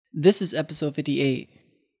This is episode 58.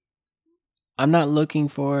 I'm not looking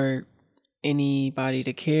for anybody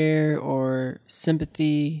to care or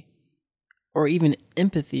sympathy or even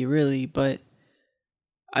empathy, really, but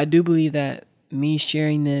I do believe that me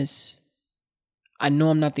sharing this, I know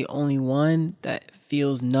I'm not the only one that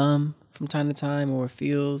feels numb from time to time or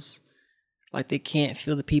feels like they can't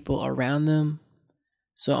feel the people around them.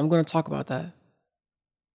 So I'm going to talk about that.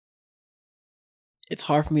 It's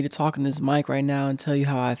hard for me to talk in this mic right now and tell you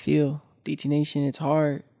how I feel. DT Nation, it's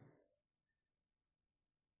hard.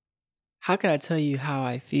 How can I tell you how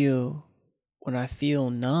I feel when I feel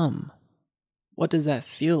numb? What does that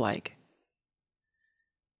feel like?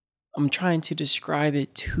 I'm trying to describe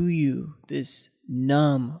it to you, this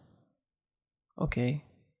numb. Okay.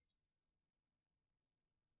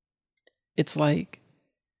 It's like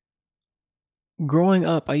growing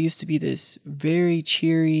up, I used to be this very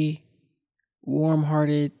cheery,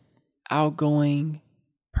 warm-hearted, outgoing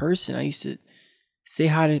person. I used to say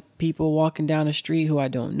hi to people walking down the street who I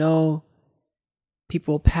don't know,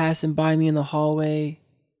 people passing by me in the hallway,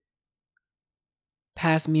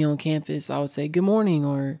 past me on campus. I would say good morning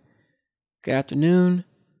or good afternoon.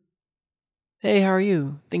 Hey, how are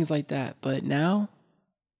you? Things like that. But now,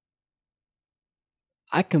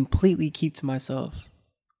 I completely keep to myself.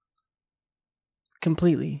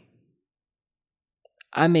 Completely.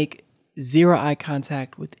 I make zero eye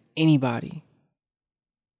contact with anybody.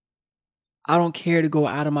 I don't care to go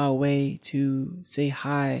out of my way to say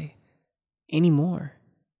hi anymore.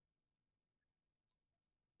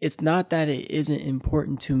 It's not that it isn't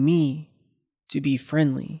important to me to be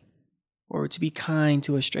friendly or to be kind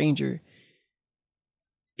to a stranger.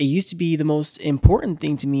 It used to be the most important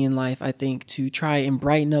thing to me in life, I think, to try and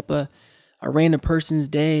brighten up a random person's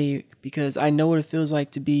day because I know what it feels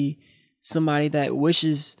like to be somebody that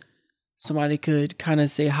wishes somebody could kind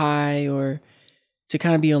of say hi or to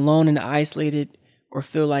kind of be alone and isolated or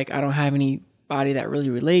feel like I don't have anybody that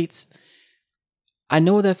really relates. I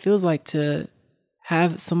know what that feels like to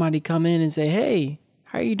have somebody come in and say, hey,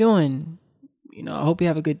 how are you doing? I hope you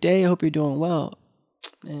have a good day. I hope you're doing well.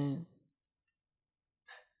 Man.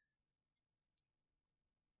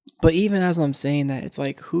 But even as I'm saying that, it's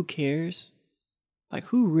like, who cares? Like,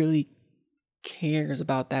 who really cares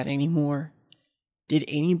about that anymore? Did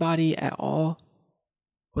anybody at all?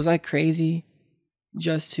 Was I crazy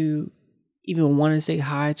just to even want to say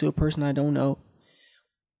hi to a person I don't know?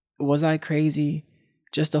 Was I crazy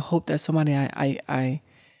just to hope that somebody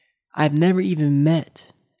I've never even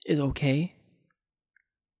met is okay?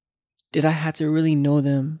 Did I have to really know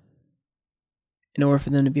them in order for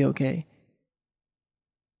them to be okay?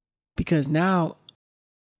 Because now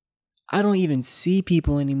I don't even see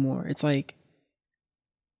people anymore. It's like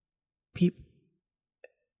people.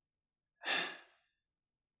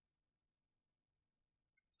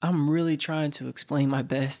 I'm really trying to explain my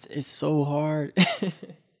best. It's so hard.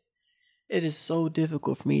 It is so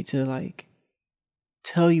difficult for me to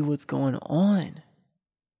tell you what's going on.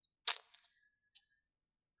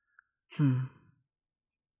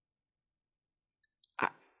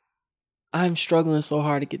 I'm struggling so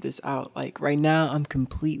hard to get this out. Like right now, I'm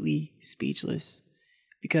completely speechless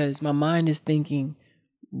because my mind is thinking,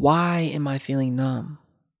 why am I feeling numb?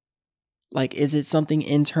 Like, is it something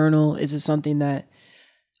internal? Is it something that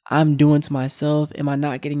I'm doing to myself? Am I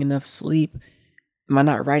not getting enough sleep? Am I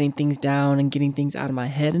not writing things down and getting things out of my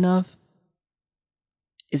head enough?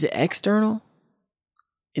 Is it external?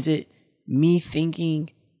 Is it me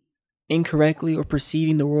thinking incorrectly or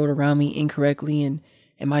perceiving the world around me incorrectly? And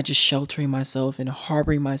am I just sheltering myself and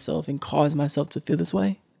harboring myself and causing myself to feel this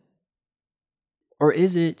way? Or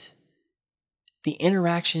is it the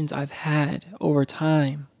interactions I've had over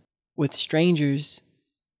time with strangers?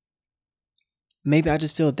 Maybe I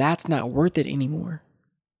just feel that's not worth it anymore.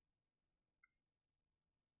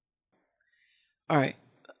 All right,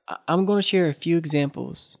 I'm going to share a few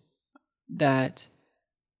examples that,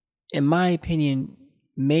 in my opinion,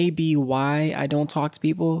 may be why I don't talk to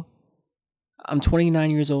people. I'm 29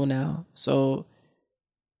 years old now, so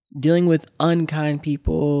dealing with unkind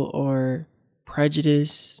people or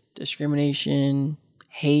prejudice, discrimination,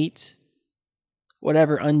 hate,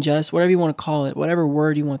 whatever, unjust, whatever you want to call it, whatever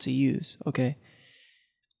word you want to use, okay?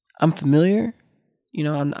 I'm familiar.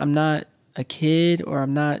 I'm not a kid or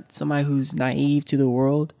I'm not somebody who's naive to the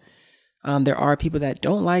world. There are people that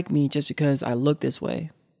don't like me just because I look this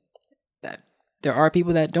way. There are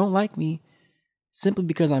people that don't like me simply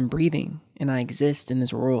because I'm breathing and I exist in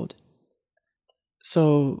this world.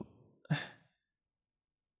 So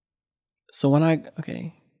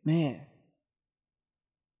okay, man,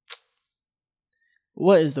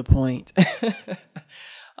 what is the point?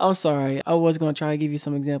 I'm sorry. I was going to try to give you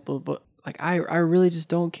some examples, but like I really just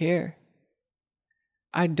don't care.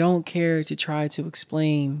 I don't care to try to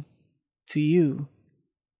explain to you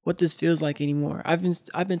what this feels like anymore. I've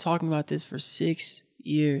been talking about this for 6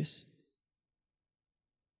 years.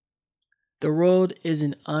 The world is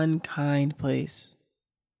an unkind place.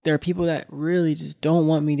 There are people that really just don't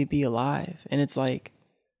want me to be alive. And it's like,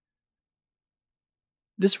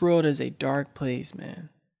 this world is a dark place, man.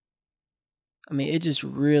 I mean, it just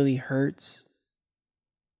really hurts.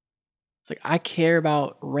 It's like, I care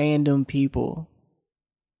about random people,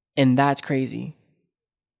 and that's crazy.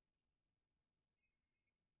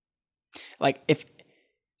 Like, if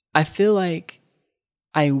I feel like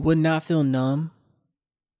I would not feel numb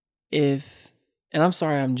if, and I'm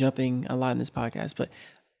sorry I'm jumping a lot in this podcast, but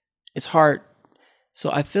it's hard.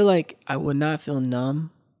 So I feel like I would not feel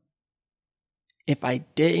numb if I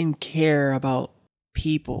didn't care about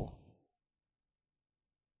people.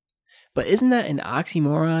 But isn't that an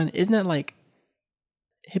oxymoron? Isn't that like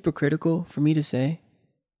hypocritical for me to say?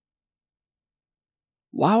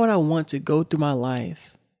 Why would I want to go through my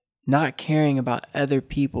life not caring about other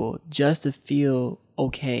people just to feel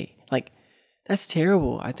okay? Like, that's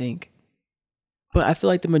terrible, I think. But I feel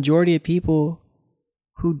like the majority of people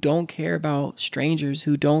who don't care about strangers,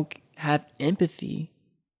 who don't have empathy,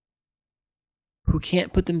 who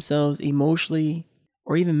can't put themselves emotionally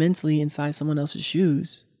or even mentally inside someone else's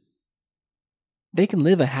shoes, they can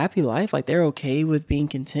live a happy life. Like, they're okay with being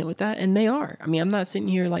content with that. And they are. I mean, I'm not sitting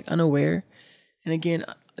here like unaware and again,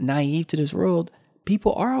 naive to this world.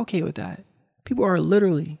 People are okay with that. People are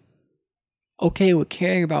literally okay with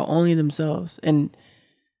caring about only themselves. And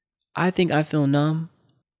I think I feel numb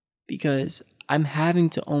because I'm having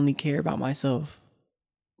to only care about myself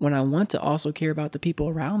when I want to also care about the people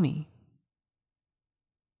around me.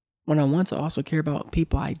 When I want to also care about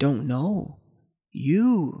people I don't know.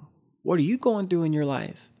 You. What are you going through in your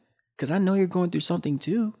life? Because I know you're going through something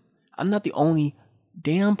too. I'm not the only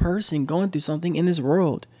damn person going through something in this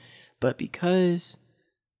world. But because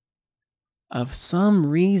of some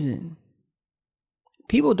reason,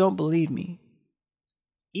 people don't believe me.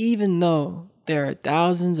 Even though there are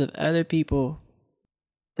thousands of other people.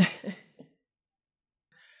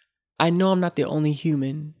 I know I'm not the only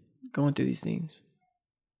human going through these things.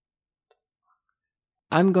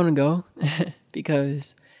 I'm going to go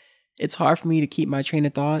because it's hard for me to keep my train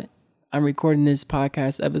of thought. I'm recording this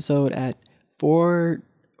podcast episode at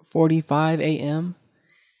 4:45 a.m.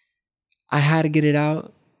 I had to get it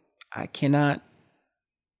out. I cannot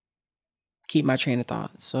keep my train of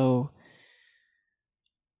thought. So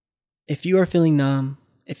if you are feeling numb,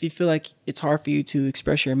 if you feel like it's hard for you to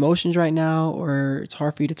express your emotions right now, or it's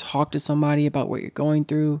hard for you to talk to somebody about what you're going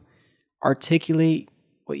through, articulate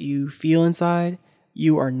what you feel inside,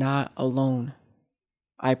 you are not alone.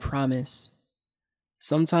 I promise.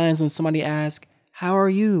 Sometimes when somebody asks, how are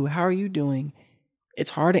you? How are you doing?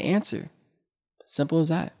 It's hard to answer. Simple as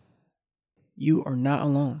that. You are not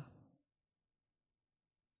alone.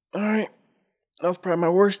 All right. That was probably my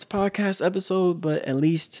worst podcast episode, but at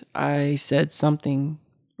least I said something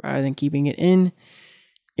rather than keeping it in.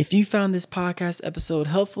 If you found this podcast episode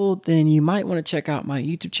helpful, then you might want to check out my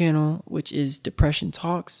YouTube channel, which is Depression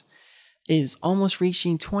Talks. It is almost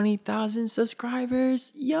reaching 20,000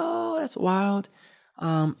 subscribers. Yo, that's wild.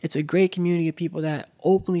 It's a great community of people that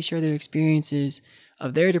openly share their experiences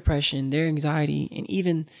of their depression, their anxiety, and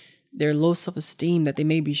even their low self-esteem that they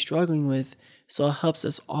may be struggling with. So it helps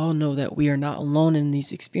us all know that we are not alone in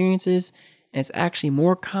these experiences, and it's actually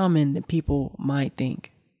more common than people might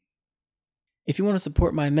think. If you want to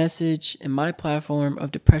support my message and my platform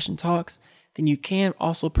of Depression Talks, then you can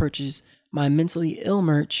also purchase my mentally ill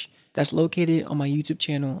merch that's located on my YouTube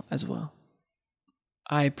channel as well.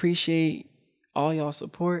 I appreciate all y'all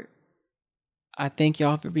support. I thank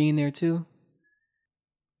y'all for being there too.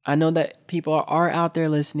 I know that people are out there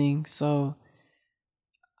listening, so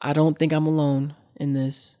I don't think I'm alone in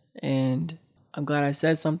this, and I'm glad I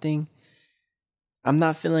said something. I'm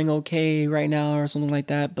not feeling okay right now or something like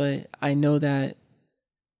that, but I know that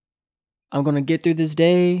I'm going to get through this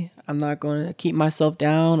day. I'm not going to keep myself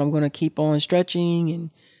down. I'm going to keep on stretching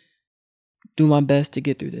and do my best to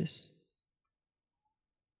get through this.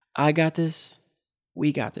 I got this.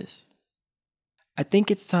 We got this. I think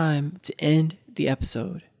it's time to end the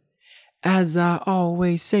episode. As I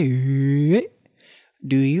always say,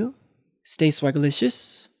 do you stay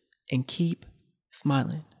swagalicious and keep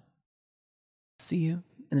smiling. See you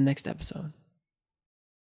in the next episode.